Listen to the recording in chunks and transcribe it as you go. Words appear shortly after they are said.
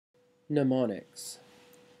Mnemonics.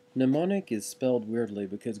 Mnemonic is spelled weirdly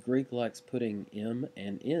because Greek likes putting M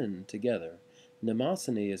and N together.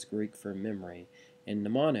 Mnemosony is Greek for memory, and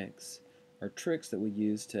mnemonics are tricks that we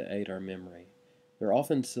use to aid our memory. They're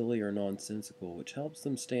often silly or nonsensical, which helps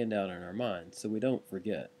them stand out in our minds so we don't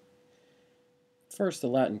forget. First, the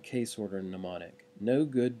Latin case order mnemonic. No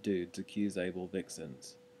good dudes accuse able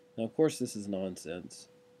vixens. Now, of course, this is nonsense,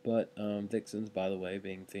 but vixens, by the way,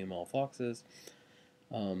 being female foxes,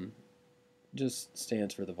 um, just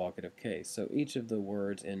stands for the vocative case. So each of the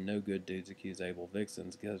words in no good dudes accuse able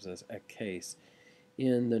vixens gives us a case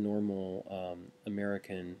in the normal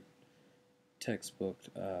American textbook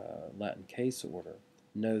Latin case order.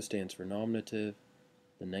 No stands for nominative,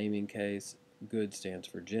 the naming case. Good stands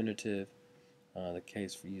for genitive, the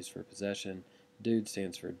case for used for possession. Dude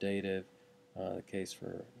stands for dative, the case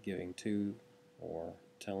for giving to or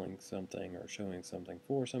telling something or showing something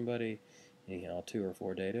for somebody. Anyhow, to or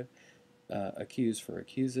for dative. Accuse for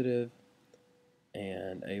accusative,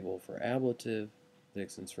 and able for ablative,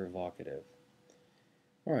 vixens for vocative.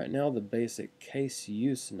 Alright, now the basic case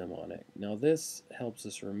use mnemonic. Now this helps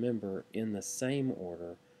us remember in the same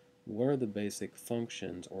order what are the basic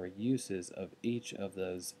functions or uses of each of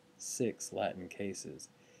those 6 Latin cases.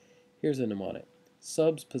 Here's a mnemonic.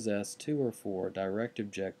 Subs possess 2 or 4 direct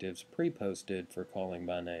objectives pre-posted for calling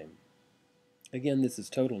by name. Again, this is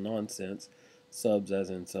total nonsense. Subs as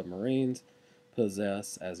in submarines,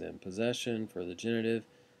 possess as in possession for the genitive.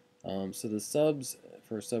 So the subs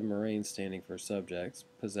for submarine standing for subjects,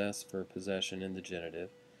 possess for possession in the genitive,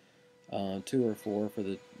 2 or 4 for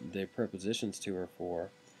the prepositions 2 or 4,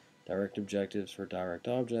 direct objectives for direct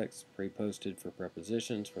objects, preposted for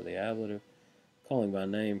prepositions for the ablative, calling by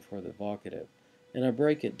name for the vocative. And I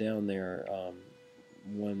break it down there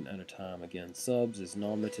one at a time. Again, subs is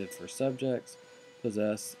nominative for subjects,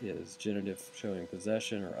 possess is genitive showing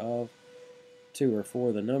possession or of, 2 or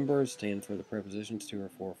 4 the numbers stand for the prepositions 2 or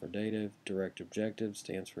 4 for dative, direct objective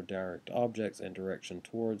stands for direct objects and direction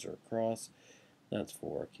towards or across, that's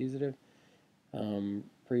for accusative.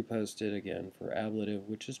 Preposted again for ablative,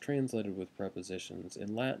 which is translated with prepositions.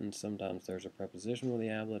 In Latin, sometimes there's a preposition with the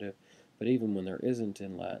ablative, but even when there isn't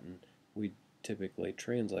in Latin, we typically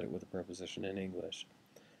translate it with a preposition in English.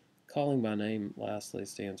 Calling by name, lastly,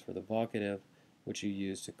 stands for the vocative, which you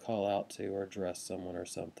use to call out to or address someone or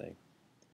something.